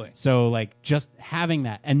 Absolutely. So like just having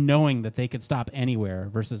that and knowing that they could stop anywhere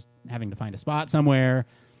versus having to find a spot somewhere,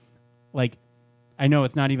 like I know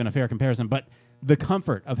it's not even a fair comparison, but the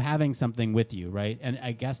comfort of having something with you, right? And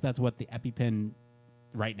I guess that's what the EpiPen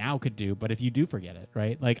right now could do, but if you do forget it,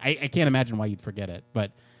 right? Like I can't imagine why you'd forget it,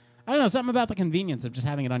 but I don't know, something about the convenience of just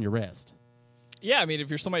having it on your wrist. Yeah, I mean, if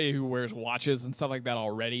you're somebody who wears watches and stuff like that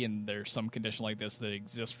already, and there's some condition like this that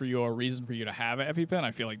exists for you, or a reason for you to have an EpiPen, I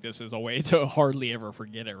feel like this is a way to hardly ever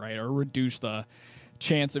forget it, right? Or reduce the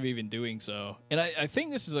chance of even doing so. And I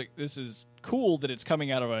think this is cool that it's coming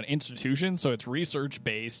out of an institution, so it's research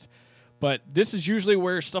based. But this is usually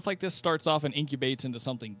where stuff like this starts off and incubates into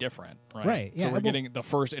something different, right? Right. Yeah, so we're getting the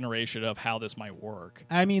first iteration of how this might work.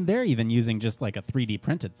 I mean, they're even using just like a 3D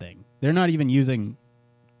printed thing. They're not even using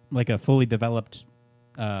like a fully developed,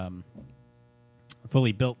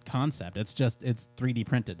 fully built concept. It's 3D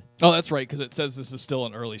printed. Oh, that's right, because it says this is still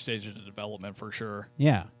in early stages of development for sure.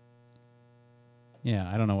 Yeah. Yeah,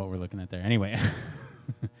 I don't know what we're looking at there. Anyway.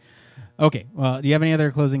 Okay, well, do you have any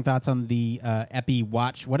other closing thoughts on the Epi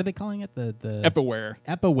Watch? What are they calling it? The EpiWear.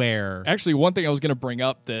 EpiWear. Actually, one thing I was going to bring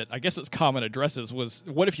up that I guess it's common addresses was,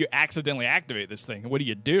 what if you accidentally activate this thing? What do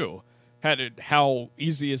you do? How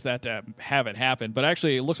easy is that to have it happen? But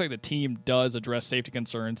actually, it looks like the team does address safety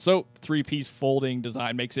concerns. So, 3-piece folding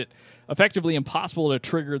design makes it effectively impossible to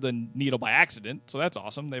trigger the needle by accident. So that's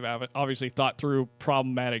awesome. They've obviously thought through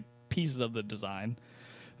problematic pieces of the design.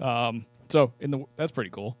 That's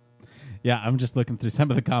pretty cool. Yeah, I'm just looking through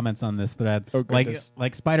some of the comments on this thread. Oh,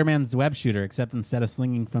 like Spider-Man's web shooter, except instead of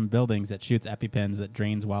slinging from buildings, it shoots EpiPens that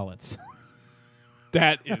drains wallets.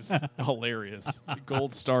 That is hilarious.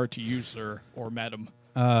 Gold star to you, sir, or madam.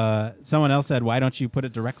 Someone else said, why don't you put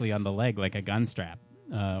it directly on the leg like a gun strap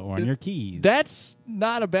or on your keys? That's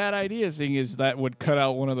not a bad idea, seeing as that would cut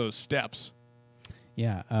out one of those steps.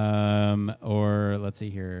 Yeah. Or let's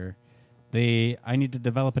see here. I need to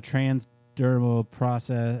develop a transdermal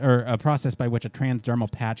process, or a process by which a transdermal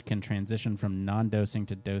patch can transition from non-dosing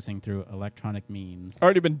to dosing through electronic means.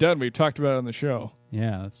 Already been done. We've talked about it on the show.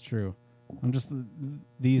 Yeah, that's true. I'm just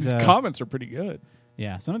these comments are pretty good.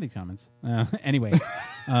 Yeah, some of these comments. Anyway,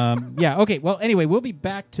 yeah, okay. Well, anyway, we'll be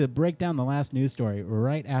back to break down the last news story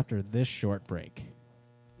right after this short break.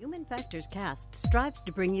 Human Factors Cast strives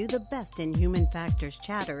to bring you the best in human factors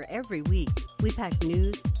chatter every week. We pack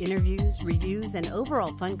news, interviews, reviews, and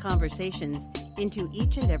overall fun conversations into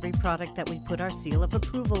each and every product that we put our seal of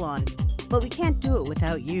approval on. But we can't do it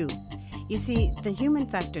without you. You see, the Human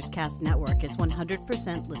Factors Cast network is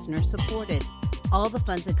 100% listener supported. All the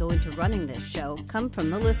funds that go into running this show come from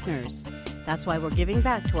the listeners. That's why we're giving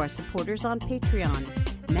back to our supporters on Patreon,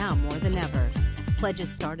 now more than ever.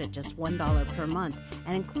 Pledges start at just $1 per month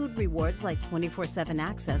and include rewards like 24/7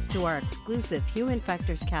 access to our exclusive Human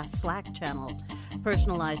Factors Cast Slack channel,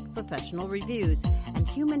 personalized professional reviews, and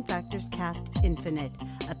Human Factors Cast Infinite,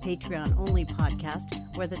 a Patreon-only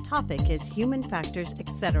podcast where the topic is human factors,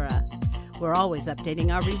 etc. We're always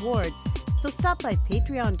updating our rewards, so stop by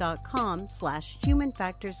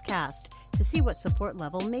patreon.com/humanfactorscast to see what support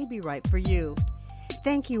level may be right for you.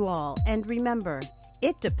 Thank you all, and remember,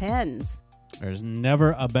 it depends. There's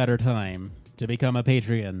never a better time to become a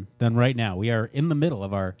Patreon than right now. We are in the middle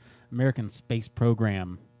of our American Space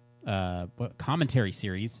Program commentary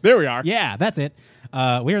series. There we are. Yeah, that's it.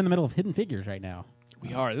 We are in the middle of Hidden Figures right now.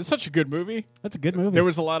 We are. This is such a good movie. That's a good movie. There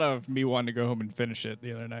was a lot of me wanting to go home and finish it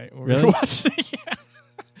the other night. When Really? we were watching it. Yeah.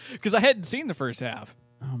 Because I hadn't seen the first half.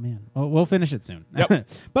 Oh, man. Well, we'll finish it soon. Yep.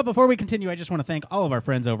 But before we continue, I just want to thank all of our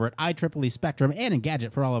friends over at IEEE Spectrum and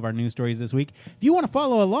Engadget for all of our news stories this week. If you want to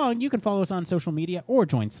follow along, you can follow us on social media or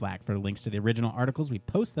join Slack for links to the original articles. We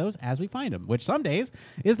post those as we find them, which some days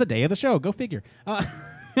is the day of the show. Go figure.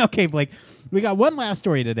 Okay, Blake, we got one last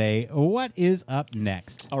story today. What is up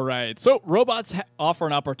next? All right. So robots offer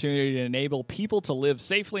an opportunity to enable people to live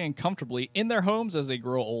safely and comfortably in their homes as they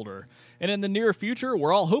grow older. And in the near future,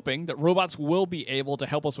 we're all hoping that robots will be able to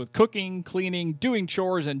help us with cooking, cleaning, doing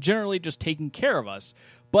chores, and generally just taking care of us.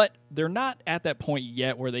 But they're not at that point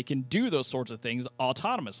yet where they can do those sorts of things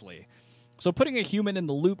autonomously. So putting a human in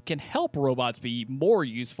the loop can help robots be more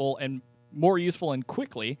useful and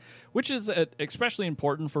quickly, which is especially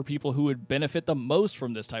important for people who would benefit the most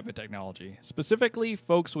from this type of technology, specifically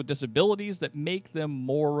folks with disabilities that make them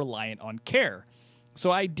more reliant on care.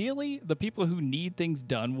 So ideally, the people who need things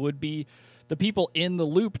done would be the people in the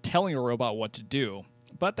loop telling a robot what to do.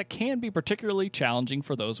 But that can be particularly challenging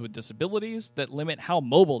for those with disabilities that limit how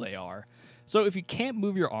mobile they are. So if you can't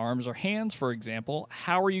move your arms or hands, for example,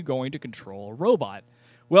 how are you going to control a robot?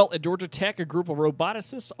 Well, at Georgia Tech, a group of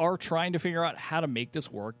roboticists are trying to figure out how to make this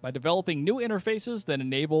work by developing new interfaces that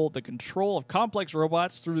enable the control of complex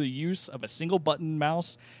robots through the use of a single button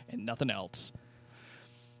mouse and nothing else.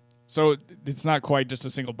 So it's not quite just a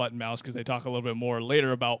single button mouse, because they talk a little bit more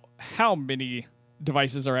later about how many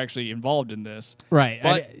devices are actually involved in this. Right.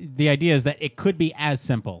 But The idea is that it could be as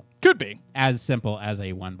simple. Could be. As simple as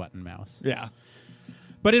a one-button mouse. Yeah.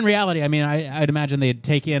 But in reality, I mean, I'd imagine they'd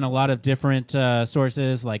take in a lot of different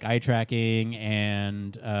sources like eye tracking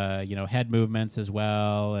and head movements as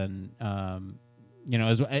well, and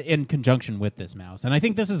as in conjunction with this mouse. And I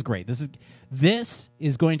think this is great. This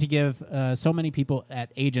is going to give so many people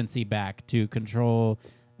at agency back to control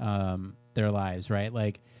their lives, right?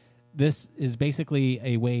 Like, this is basically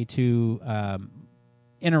a way to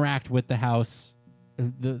interact with the house,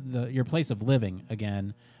 your place of living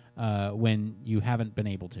again. When you haven't been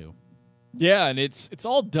able to. Yeah, and it's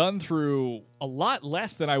all done through a lot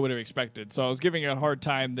less than I would have expected. So I was giving it a hard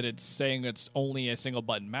time that it's saying it's only a single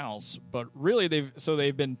button mouse, but really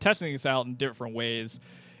they've been testing this out in different ways,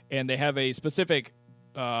 and they have a specific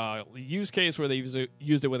use case where they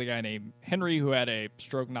used it with a guy named Henry who had a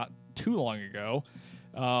stroke not too long ago.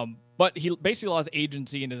 But he basically lost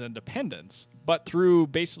agency and his independence. But through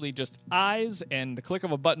basically just eyes and the click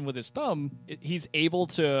of a button with his thumb, he's able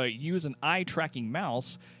to use an eye-tracking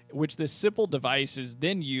mouse, which this simple device is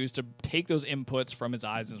then used to take those inputs from his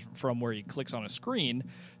eyes and from where he clicks on a screen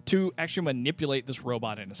to actually manipulate this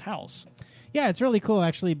robot in his house. Yeah, it's really cool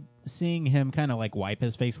actually seeing him kind of like wipe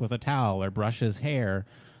his face with a towel or brush his hair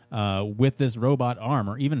with this robot arm,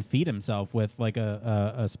 or even feed himself with like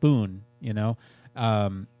a spoon,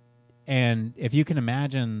 and if you can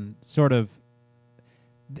imagine sort of,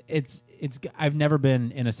 I've never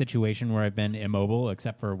been in a situation where I've been immobile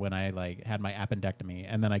except for when I had my appendectomy,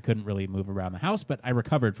 and then I couldn't really move around the house, but I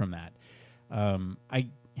recovered from that. I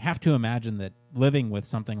have to imagine that living with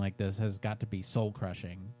something like this has got to be soul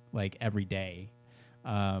crushing, like every day.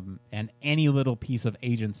 And any little piece of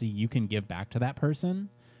agency you can give back to that person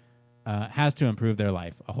has to improve their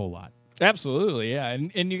life a whole lot. Absolutely, yeah.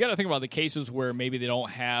 And you got to think about the cases where maybe they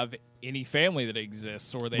don't have any family that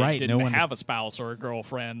exists, or they didn't have a spouse or a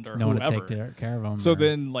girlfriend or whoever. No one to take care of them. So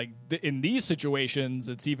then, like, in these situations,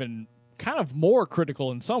 it's even kind of more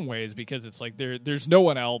critical in some ways, because it's like there's no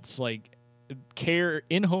one else. Like,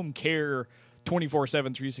 in-home care 24/7,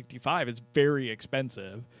 365 is very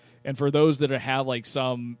expensive. And for those that have, like,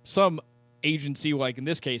 some agency, like in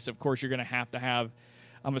this case, of course, you're going to have,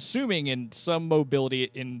 I'm assuming, in some mobility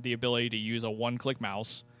in the ability to use a one-click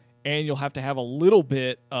mouse, and you'll have to have a little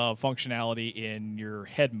bit of functionality in your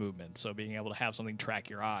head movement, so being able to have something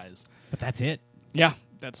track your eyes. But that's it. Yeah,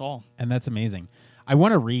 that's all. And that's amazing. I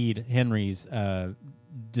want to read Henry's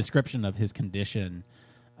description of his condition,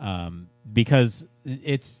 because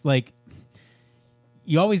it's like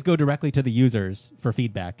you always go directly to the users for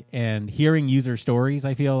feedback, and hearing user stories,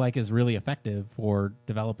 I feel like, is really effective for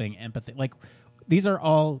developing empathy. Like, these are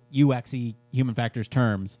all UX-y human factors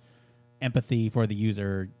terms, empathy for the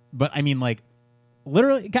user. But I mean, like,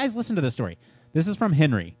 literally, guys, listen to this story. This is from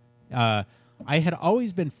Henry. I had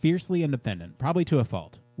always been fiercely independent, probably to a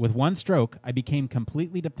fault. With one stroke, I became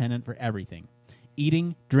completely dependent for everything.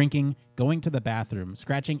 Eating, drinking, going to the bathroom,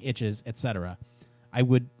 scratching itches, etc. I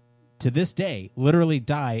would, to this day, literally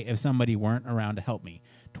die if somebody weren't around to help me,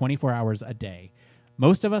 24 hours a day.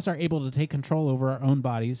 Most of us are able to take control over our own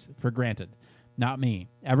bodies for granted. Not me.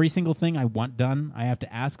 Every single thing I want done, I have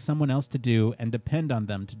to ask someone else to do and depend on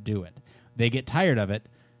them to do it. They get tired of it,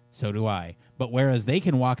 so do I. But whereas they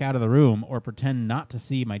can walk out of the room or pretend not to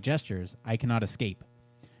see my gestures, I cannot escape.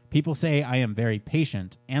 People say I am very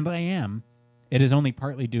patient, and I am. It is only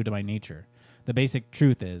partly due to my nature. The basic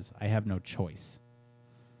truth is I have no choice.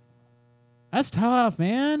 That's tough,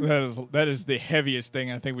 man. That is the heaviest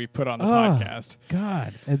thing I think we put on the podcast.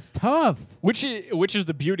 God, it's tough. Which is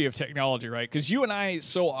the beauty of technology, right? Because you and I,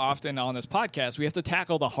 so often on this podcast, we have to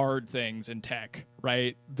tackle the hard things in tech,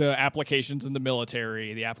 right? The applications in the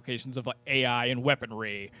military, the applications of, like, AI and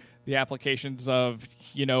weaponry, the applications of,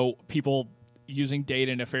 people using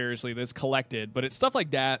data nefariously that's collected. But it's stuff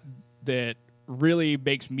like that really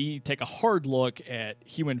makes me take a hard look at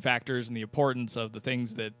human factors and the importance of the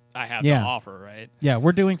things that I have to offer, right? Yeah,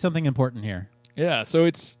 we're doing something important here. Yeah, so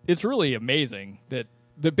it's really amazing that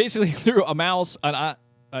basically through a mouse, an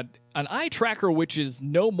eye tracker, which is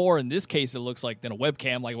no more in this case, it looks like, than a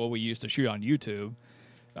webcam, like what we used to shoot on YouTube,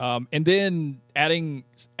 and then adding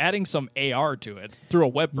some AR to it through a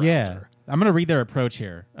web browser. Yeah, I'm going to read their approach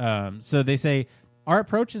here. So they say, our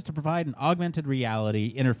approach is to provide an augmented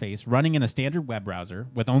reality interface running in a standard web browser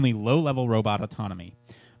with only low-level robot autonomy.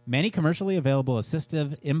 Many commercially available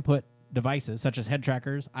assistive input devices, such as head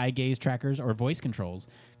trackers, eye gaze trackers, or voice controls,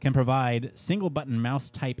 can provide single-button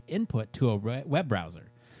mouse-type input to a web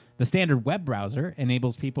browser. The standard web browser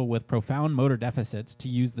enables people with profound motor deficits to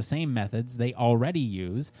use the same methods they already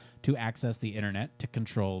use to access the internet to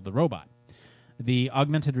control the robot. The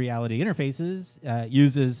augmented reality interfaces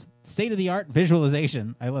uses state-of-the-art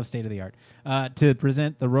visualization, I love state-of-the-art, to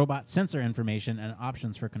present the robot sensor information and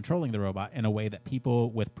options for controlling the robot in a way that people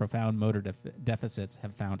with profound motor deficits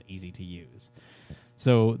have found easy to use.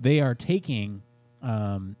 So they are taking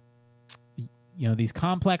these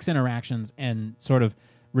complex interactions and sort of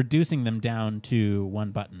reducing them down to one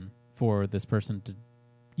button for this person to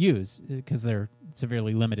use, because they're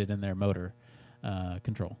severely limited in their motor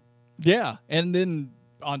control. Yeah, and then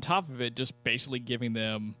on top of it, just basically giving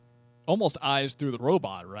them almost eyes through the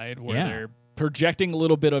robot, right? Where they're projecting a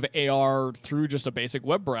little bit of AR through just a basic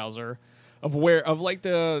web browser of like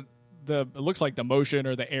the it looks like the motion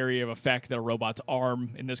or the area of effect that a robot's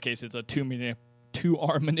arm, in this case it's a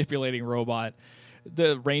two-arm manipulating robot,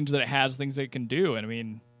 the range that it has, things that it can do. And I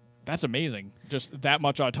mean, that's amazing. Just that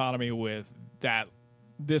much autonomy with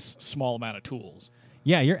this small amount of tools.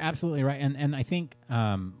 Yeah, you're absolutely right, and I think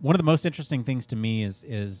one of the most interesting things to me is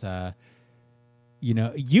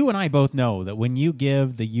you and I both know that when you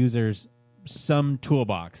give the users some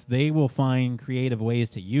toolbox, they will find creative ways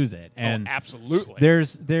to use it. And absolutely.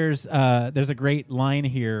 There's a great line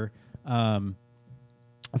here from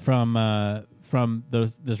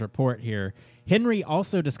this report here. Henry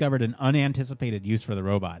also discovered an unanticipated use for the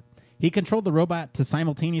robot. He controlled the robot to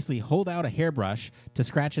simultaneously hold out a hairbrush to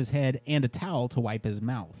scratch his head and a towel to wipe his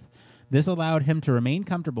mouth. This allowed him to remain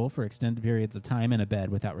comfortable for extended periods of time in a bed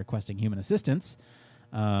without requesting human assistance.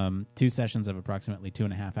 2 sessions of approximately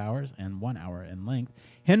 2.5 hours and 1 hour in length.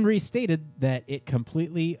 Henry stated that it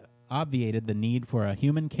completely obviated the need for a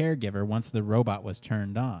human caregiver once the robot was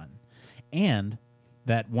turned on. And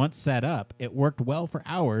that once set up, it worked well for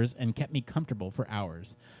hours and kept me comfortable for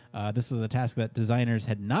hours. This was a task that designers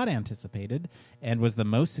had not anticipated and was the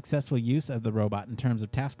most successful use of the robot in terms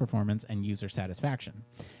of task performance and user satisfaction.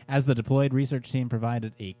 As the deployed research team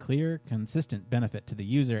provided a clear, consistent benefit to the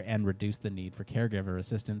user and reduced the need for caregiver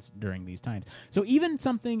assistance during these times. So even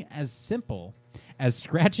something as simple as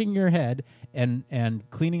scratching your head and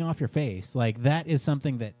cleaning off your face, like that is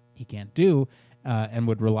something that he can't do and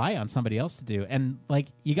would rely on somebody else to do. And like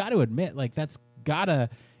you got to admit, like that's got to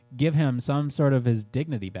give him some sort of his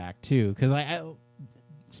dignity back too, because I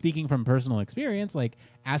speaking from personal experience, like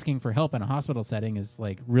asking for help in a hospital setting is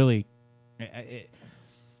like really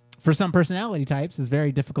for some personality types is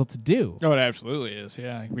very difficult to do. Oh, it absolutely is.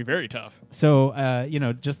 Yeah, it can be very tough. So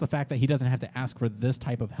just the fact that he doesn't have to ask for this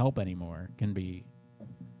type of help anymore can be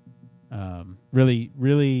really,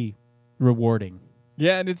 really rewarding.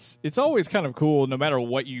 Yeah, and it's always kind of cool, no matter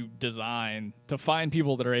what you design, to find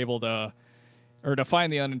people that are able to, or to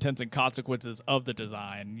find the unintended consequences of the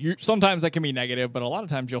design. Sometimes that can be negative, but a lot of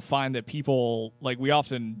times you'll find that people, like we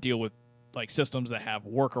often deal with like systems that have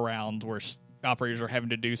workarounds where operators are having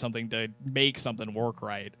to do something to make something work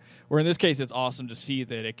right. Where in this case, it's awesome to see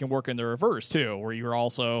that it can work in the reverse too, where you're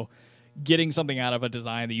also getting something out of a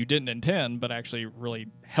design that you didn't intend, but actually really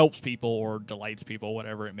helps people or delights people,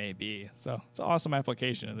 whatever it may be. So it's an awesome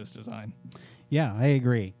application of this design. Yeah, I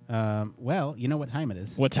agree. Well, you know what time it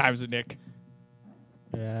is. What time is it, Nick?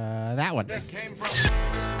 That one. It came from.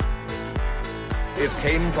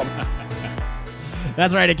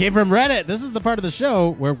 That's right. It came from Reddit. This is the part of the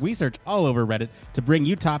show where we search all over Reddit to bring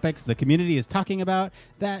you topics the community is talking about.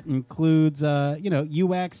 That includes,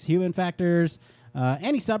 UX, human factors.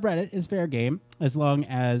 Any subreddit is fair game as long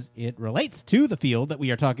as it relates to the field that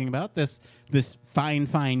we are talking about. This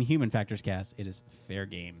fine human factors cast. It is fair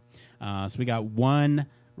game. So we got one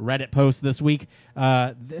Reddit post this week.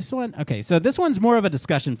 This one, okay, so this one's more of a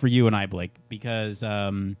discussion for you and I, Blake, because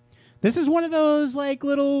this is one of those like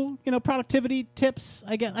little productivity tips.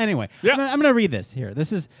 I guess. Anyway, yeah. I'm gonna read this here.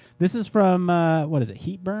 This is from what is it?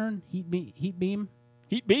 Heatbeam.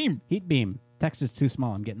 Text is too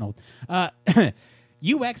small. I'm getting old.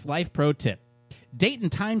 UX Life Pro tip: date and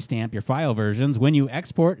timestamp your file versions when you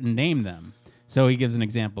export and name them. So he gives an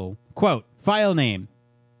example. Quote: file name,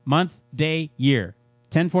 month, day, year.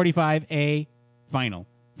 1045 A final.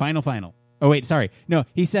 Oh, wait, sorry. No,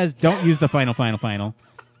 he says don't use the final.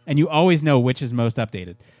 And you always know which is most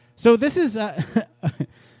updated. So this is,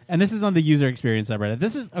 and this is on the user experience subreddit.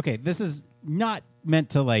 This is not meant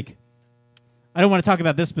to like, I don't want to talk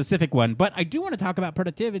about this specific one, but I do want to talk about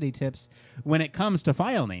productivity tips when it comes to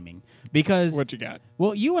file naming. Because what you got?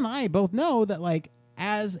 Well, you and I both know that like,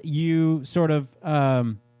 as you sort of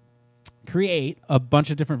create a bunch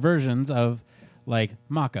of different versions of like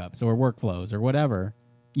mock-ups or workflows or whatever,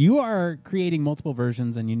 you are creating multiple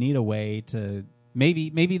versions and you need a way to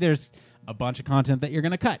maybe there's a bunch of content that you're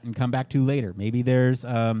going to cut and come back to later. Maybe there's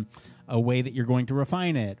a way that you're going to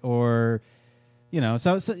refine it, or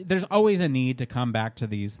so there's always a need to come back to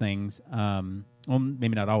these things. Well,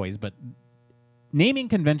 maybe not always, but naming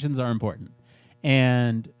conventions are important.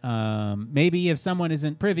 And maybe if someone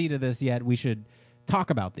isn't privy to this yet, we should talk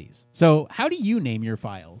about these. So how do you name your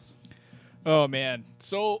files? Oh, man.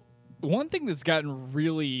 So one thing that's gotten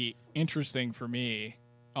really interesting for me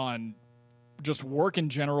on just work in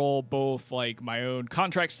general, both like my own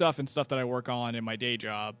contract stuff and stuff that I work on in my day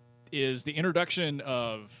job, is the introduction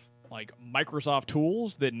of like Microsoft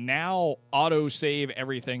tools that now auto-save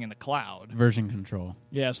everything in the cloud. Version control.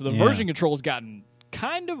 Yeah, so the version control has gotten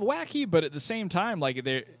kind of wacky, but at the same time, like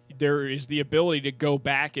there is the ability to go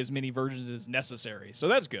back as many versions as necessary. So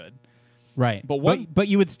that's good. Right, but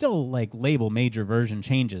you would still like label major version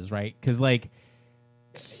changes, right? Because like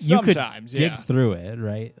sometimes you could dig through it,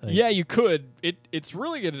 right? Like, yeah, you could. It's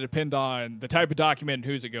really going to depend on the type of document and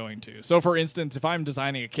who's it going to. So, for instance, if I'm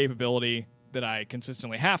designing a capability that I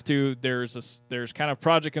consistently have to, there's kind of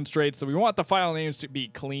project constraints. So we want the file names to be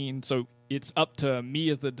clean. So it's up to me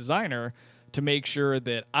as the designer to make sure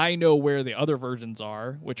that I know where the other versions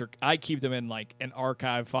are, I keep them in like an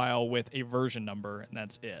archive file with a version number, and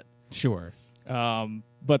that's it. Sure.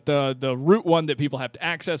 But the root one that people have to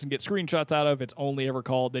access and get screenshots out of, it's only ever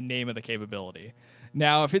called the name of the capability.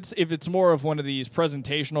 Now, if it's more of one of these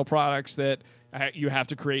presentational products that you have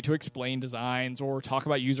to create to explain designs or talk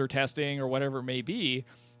about user testing or whatever it may be,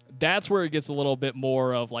 that's where it gets a little bit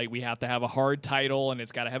more of like we have to have a hard title and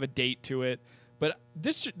it's got to have a date to it. But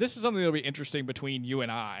this is something that'll be interesting between you and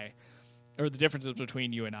I. or the differences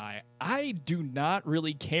between you and I do not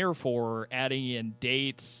really care for adding in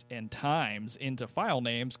dates and times into file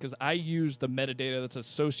names because I use the metadata that's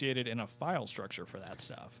associated in a file structure for that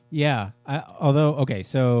stuff. Yeah.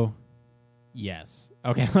 Yes.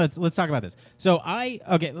 Okay, let's talk about this. So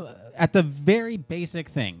at the very basic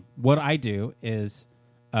thing, what I do is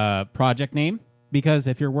project name, because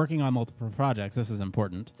if you're working on multiple projects, this is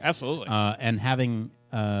important. Absolutely. And having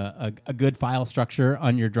a good file structure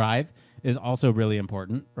on your drive is also really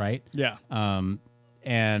important, right? Yeah.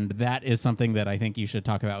 And that is something that I think you should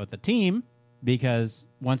talk about with the team, because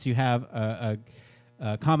once you have a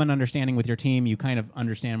common understanding with your team, you kind of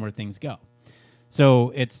understand where things go.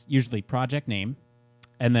 So it's usually project name,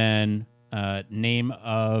 and then name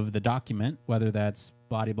of the document, whether that's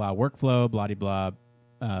blah-de-blah workflow, blah-de-blah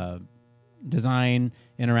design,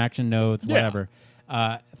 interaction notes, whatever,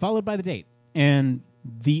 followed by the date. And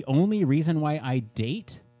the only reason why I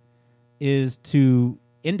date is to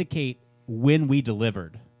indicate when we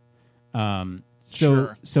delivered.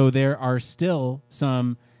 So there are still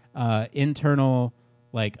some internal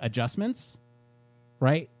adjustments,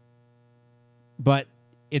 right? But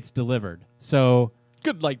it's delivered. So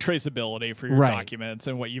good traceability for your documents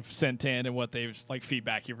and what you've sent in and what they've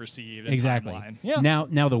feedback you've received. And exactly. Timeline. Yeah.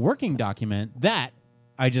 Now the working document, that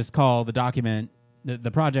I just call the document, the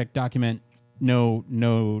project document, no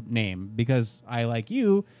name, because I, like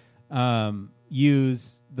you,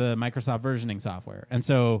 use the Microsoft versioning software, and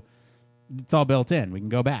so it's all built in. We can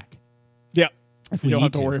go back. Yeah. If you we don't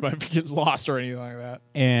have need to worry about if you get lost or anything like that.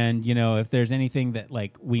 And if there's anything that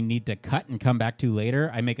we need to cut and come back to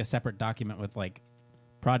later, I make a separate document with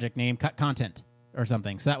project name, cut content or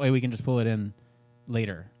something. So that way we can just pull it in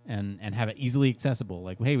later and have it easily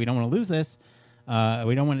accessible. Hey, we don't want to lose this.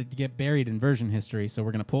 We don't want it to get buried in version history. So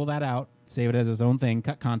we're going to pull that out, save it as its own thing,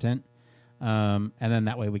 cut content. And then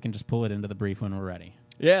that way we can just pull it into the brief when we're ready.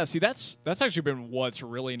 Yeah. See, that's actually been what's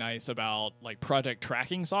really nice about project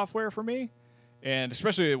tracking software for me. And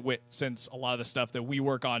especially since a lot of the stuff that we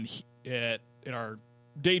work on in our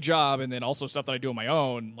day job, and then also stuff that I do on my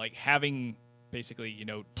own, having basically,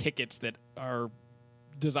 tickets that are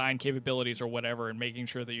design capabilities or whatever, and making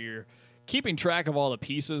sure that you're keeping track of all the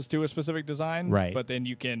pieces to a specific design. Right. But then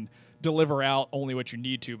you can deliver out only what you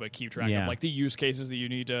need to, but keep track of the use cases that you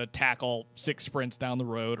need to tackle 6 sprints down the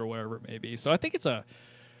road or whatever it may be. So I think it's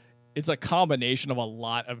a combination of a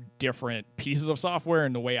lot of different pieces of software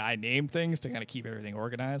and the way I name things to kind of keep everything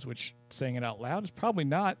organized, which, saying it out loud, is probably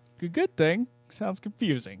not a good thing. Sounds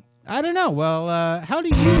confusing. I don't know. Well, how do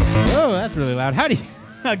you... Oh, that's really loud. How do you...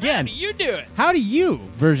 Again. How do you do it? How do you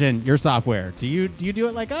version your software? Do you do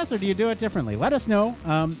it like us, or do you do it differently? Let us know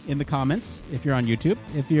in the comments if you're on YouTube.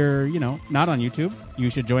 If you're, not on YouTube,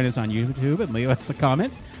 you should join us on YouTube and leave us the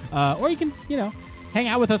comments. Or you can, hang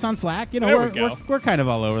out with us on Slack. We're kind of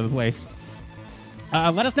all over the place.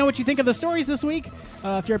 Let us know what you think of the stories this week.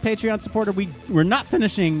 If you're a Patreon supporter, we're not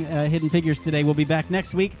finishing Hidden Figures today. We'll be back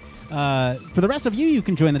next week. For the rest of you, you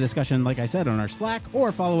can join the discussion, like I said, on our Slack,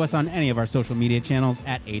 or follow us on any of our social media channels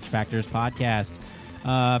at HFactors Podcast.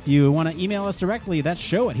 If you want to email us directly, that's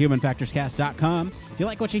show@humanfactorscast.com. If you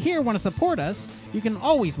like what you hear, want to support us, you can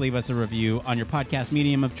always leave us a review on your podcast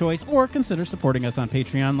medium of choice, or consider supporting us on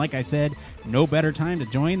Patreon. Like I said, no better time to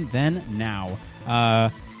join than now.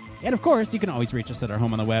 And, of course, you can always reach us at our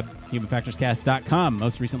home on the web, humanfactorscast.com.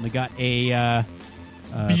 Most recently got a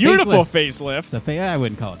beautiful facelift. It's I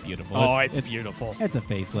wouldn't call it beautiful. It's beautiful. It's a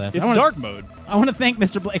facelift. It's dark mode. I want to thank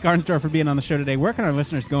Mr. Blake Arnsdorff for being on the show today. Where can our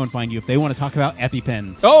listeners go and find you if they want to talk about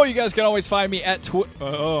EpiPens? Oh, you guys can always find me at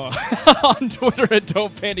on Twitter at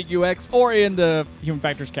Don't Panic UX, or in the Human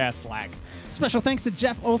Factors Cast Slack. Special thanks to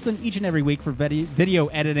Jeff Olson each and every week for video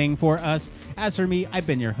editing for us. As for me, I've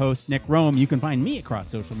been your host, Nick Roome. You can find me across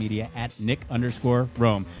social media at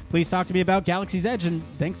Nick_Roome. Please talk to me about Galaxy's Edge, and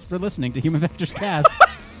thanks for listening to Human Factors Cast.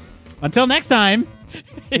 Until next time,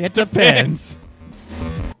 it depends.